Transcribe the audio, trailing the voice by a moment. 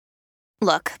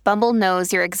Look, Bumble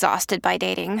knows you're exhausted by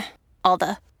dating. All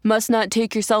the, must not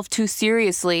take yourself too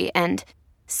seriously, and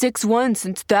 6'1"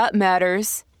 since that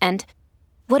matters. And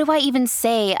what do I even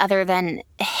say other than,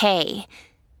 hey?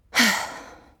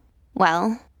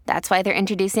 Well, that's why they're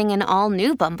introducing an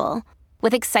all-new Bumble,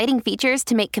 with exciting features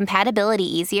to make compatibility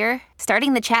easier,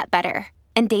 starting the chat better,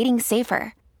 and dating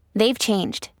safer. They've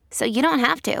changed, so you don't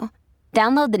have to.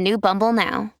 Download the new Bumble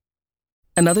now.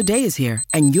 Another day is here,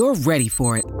 and you're ready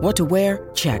for it. What to wear?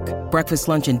 Check. Breakfast,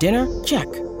 lunch, and dinner?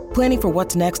 Check. Planning for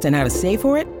what's next and how to save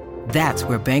for it? That's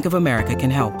where Bank of America can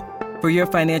help. For your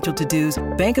financial to-dos,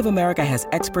 Bank of America has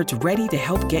experts ready to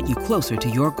help get you closer to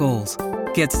your goals.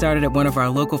 Get started at one of our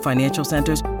local financial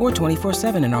centers or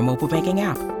 24/7 in our mobile banking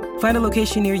app. Find a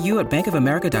location near you at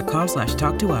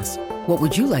bankofamerica.com/talktous. What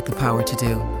would you like the power to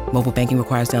do? Mobile banking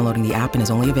requires downloading the app and is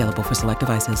only available for select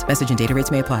devices. Message and data rates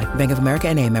may apply. Bank of America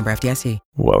N.A., member FDIC.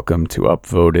 Welcome to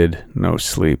Upvoted No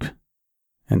Sleep.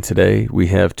 And today we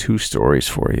have two stories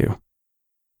for you.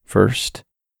 First,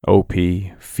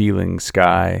 OP Feeling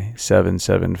Sky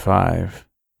 775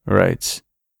 writes,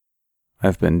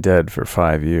 I've been dead for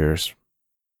 5 years.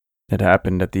 It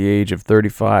happened at the age of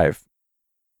 35.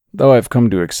 Though I've come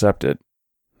to accept it,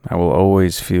 I will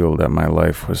always feel that my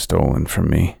life was stolen from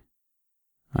me.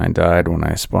 I died when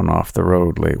I spun off the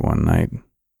road late one night,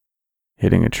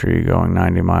 hitting a tree going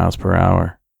 90 miles per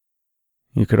hour.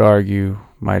 You could argue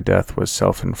my death was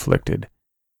self-inflicted,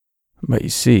 but you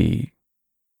see,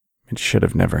 it should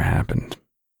have never happened.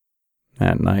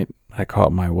 That night, I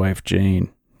caught my wife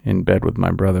Jane in bed with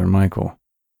my brother Michael.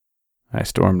 I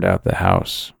stormed out the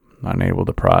house, unable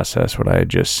to process what I had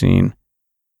just seen.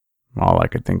 All I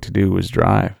could think to do was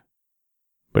drive.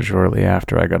 But shortly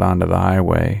after I got onto the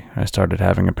highway, I started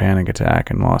having a panic attack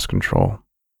and lost control.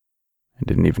 I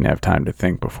didn't even have time to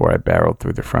think before I barreled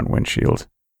through the front windshield.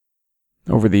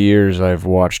 Over the years, I've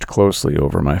watched closely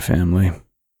over my family.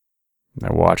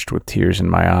 I watched with tears in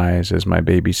my eyes as my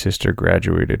baby sister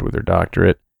graduated with her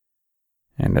doctorate,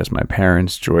 and as my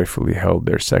parents joyfully held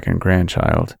their second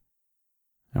grandchild.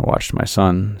 I watched my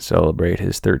son celebrate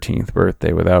his 13th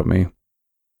birthday without me.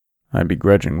 I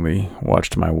begrudgingly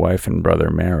watched my wife and brother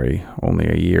marry only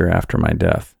a year after my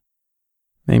death.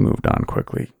 They moved on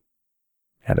quickly,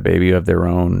 had a baby of their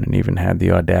own, and even had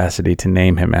the audacity to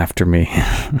name him after me.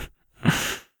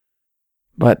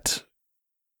 But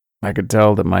I could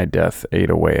tell that my death ate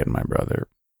away at my brother.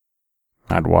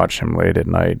 I'd watch him late at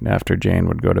night after Jane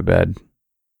would go to bed.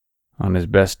 On his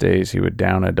best days, he would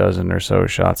down a dozen or so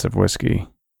shots of whiskey.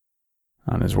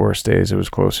 On his worst days, it was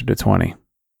closer to 20.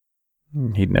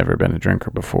 He'd never been a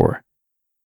drinker before.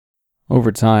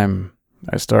 Over time,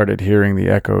 I started hearing the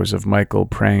echoes of Michael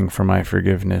praying for my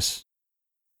forgiveness,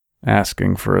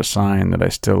 asking for a sign that I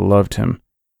still loved him.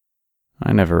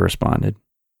 I never responded.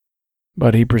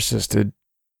 But he persisted.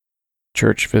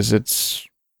 Church visits,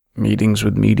 meetings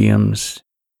with mediums,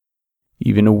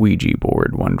 even a Ouija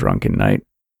board one drunken night.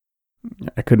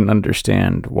 I couldn't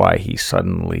understand why he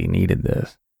suddenly needed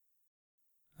this.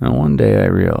 And one day I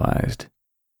realized.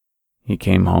 He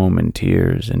came home in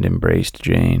tears and embraced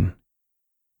Jane.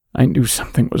 I knew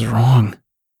something was wrong.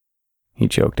 He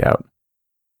choked out.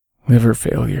 Liver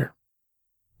failure.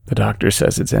 The doctor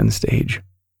says it's end stage.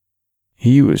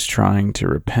 He was trying to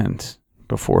repent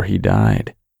before he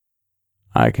died.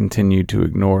 I continued to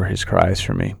ignore his cries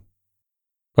for me.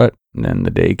 But then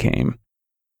the day came.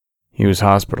 He was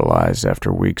hospitalized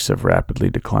after weeks of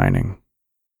rapidly declining.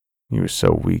 He was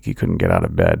so weak he couldn't get out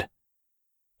of bed.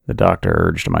 The doctor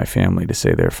urged my family to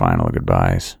say their final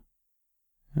goodbyes.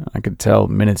 I could tell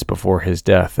minutes before his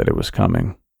death that it was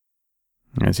coming.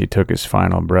 As he took his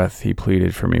final breath, he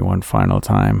pleaded for me one final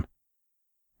time,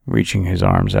 reaching his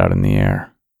arms out in the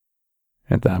air.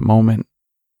 At that moment,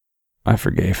 I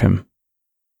forgave him.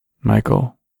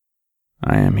 Michael,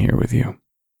 I am here with you.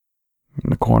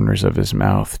 The corners of his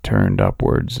mouth turned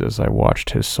upwards as I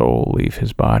watched his soul leave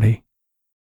his body.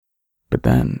 But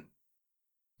then,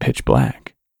 pitch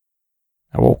black.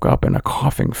 I woke up in a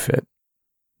coughing fit,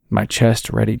 my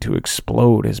chest ready to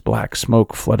explode as black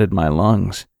smoke flooded my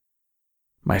lungs.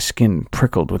 My skin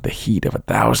prickled with the heat of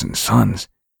 1,000 suns.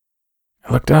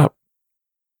 I looked up.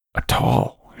 A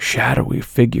tall, shadowy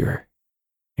figure,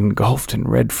 engulfed in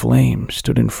red flame,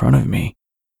 stood in front of me.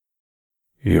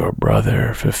 Your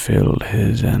brother fulfilled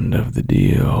his end of the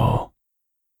deal.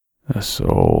 A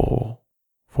soul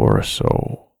for a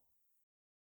soul.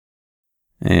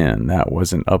 And that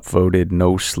was an upvoted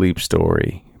no sleep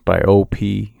story by OP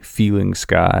Feeling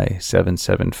Sky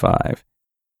 775.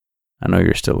 I know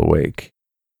you're still awake.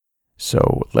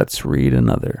 So let's read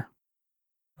another.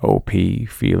 OP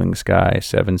Feeling Sky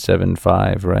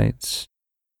 775 writes,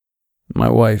 My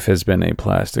wife has been a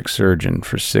plastic surgeon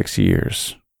for 6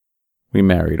 years. We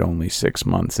married only 6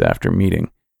 months after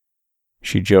meeting.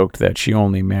 She joked that she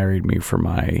only married me for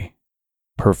my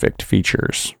perfect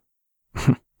features.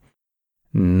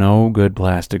 No good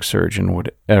plastic surgeon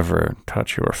would ever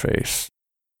touch your face.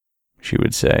 She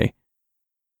would say,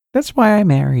 "That's why I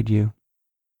married you.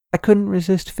 I couldn't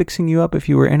resist fixing you up if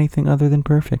you were anything other than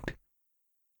perfect."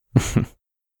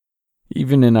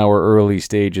 Even in our early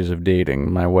stages of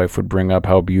dating, my wife would bring up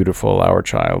how beautiful our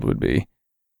child would be.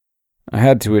 I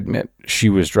had to admit, she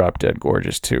was drop-dead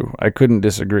gorgeous too. I couldn't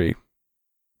disagree.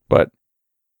 But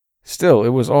still, it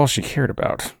was all she cared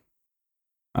about.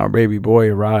 Our baby boy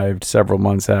arrived several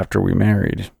months after we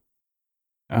married.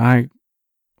 I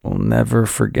will never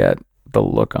forget the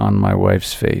look on my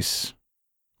wife's face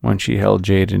when she held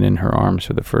Jaden in her arms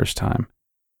for the first time.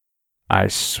 I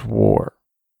swore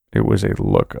it was a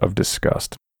look of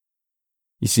disgust.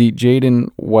 You see,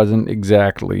 Jaden wasn't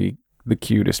exactly the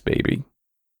cutest baby.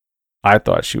 I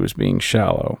thought she was being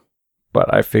shallow,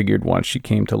 but I figured once she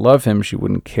came to love him, she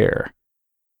wouldn't care.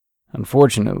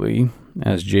 Unfortunately,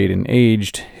 as Jaden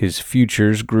aged, his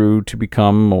features grew to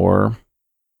become more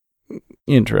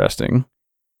interesting.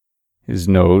 His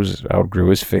nose outgrew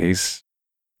his face.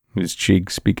 His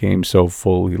cheeks became so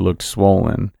full he looked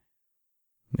swollen.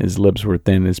 His lips were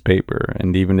thin as paper,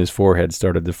 and even his forehead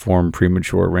started to form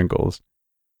premature wrinkles.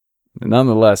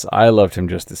 Nonetheless, I loved him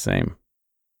just the same.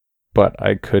 But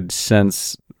I could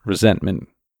sense resentment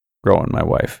grow in my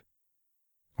wife.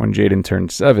 When Jaden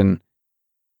turned 7,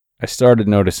 I started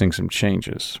noticing some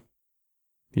changes.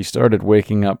 He started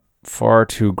waking up far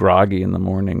too groggy in the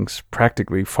mornings,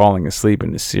 practically falling asleep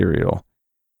in his cereal.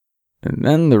 And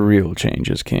then the real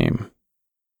changes came.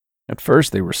 At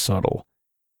first they were subtle.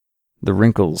 The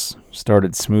wrinkles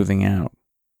started smoothing out,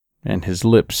 and his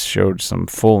lips showed some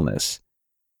fullness.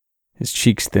 His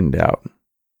cheeks thinned out.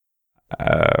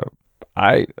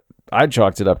 I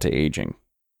chalked it up to aging.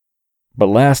 But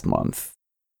last month,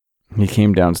 he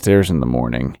came downstairs in the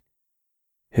morning,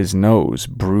 his nose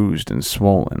bruised and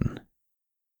swollen.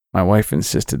 My wife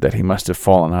insisted that he must have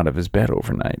fallen out of his bed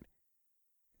overnight.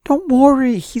 "Don't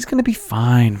worry, he's going to be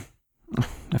fine.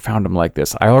 I found him like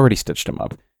this. I already stitched him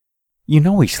up. You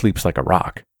know he sleeps like a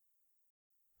rock."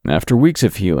 After weeks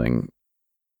of healing,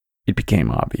 it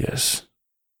became obvious.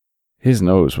 His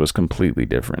nose was completely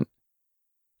different.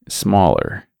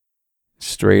 Smaller,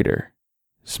 straighter,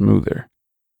 smoother.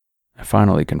 I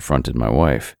finally confronted my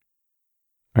wife.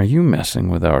 "Are you messing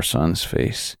with our son's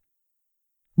face?"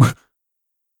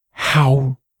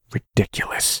 "How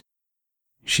ridiculous,"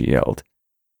 she yelled.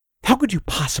 "How could you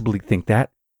possibly think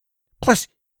that? Plus,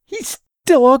 he's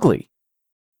still ugly."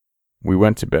 We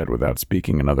went to bed without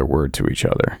speaking another word to each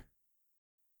other.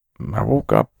 I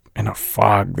woke up in a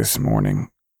fog this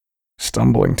morning,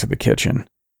 stumbling to the kitchen.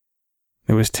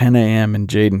 It was 10 a.m. and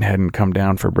Jaden hadn't come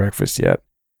down for breakfast yet,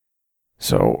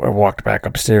 so I walked back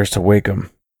upstairs to wake him.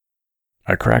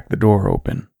 I cracked the door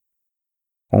open,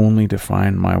 only to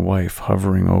find my wife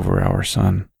hovering over our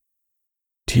son,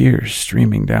 tears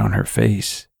streaming down her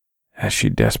face as she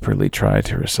desperately tried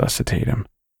to resuscitate him.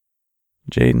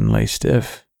 Jaden lay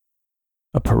stiff.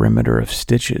 A perimeter of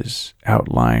stitches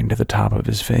outlined the top of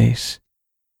his face.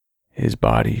 His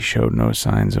body showed no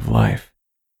signs of life.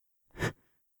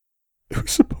 "It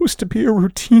was supposed to be a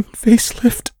routine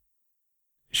facelift,"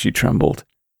 she trembled.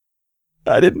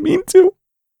 "I didn't mean to."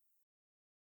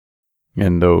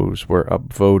 And those were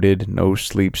upvoted no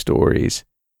sleep stories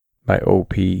by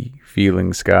OP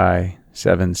Feeling Sky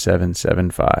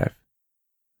 7775.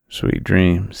 Sweet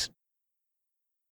dreams.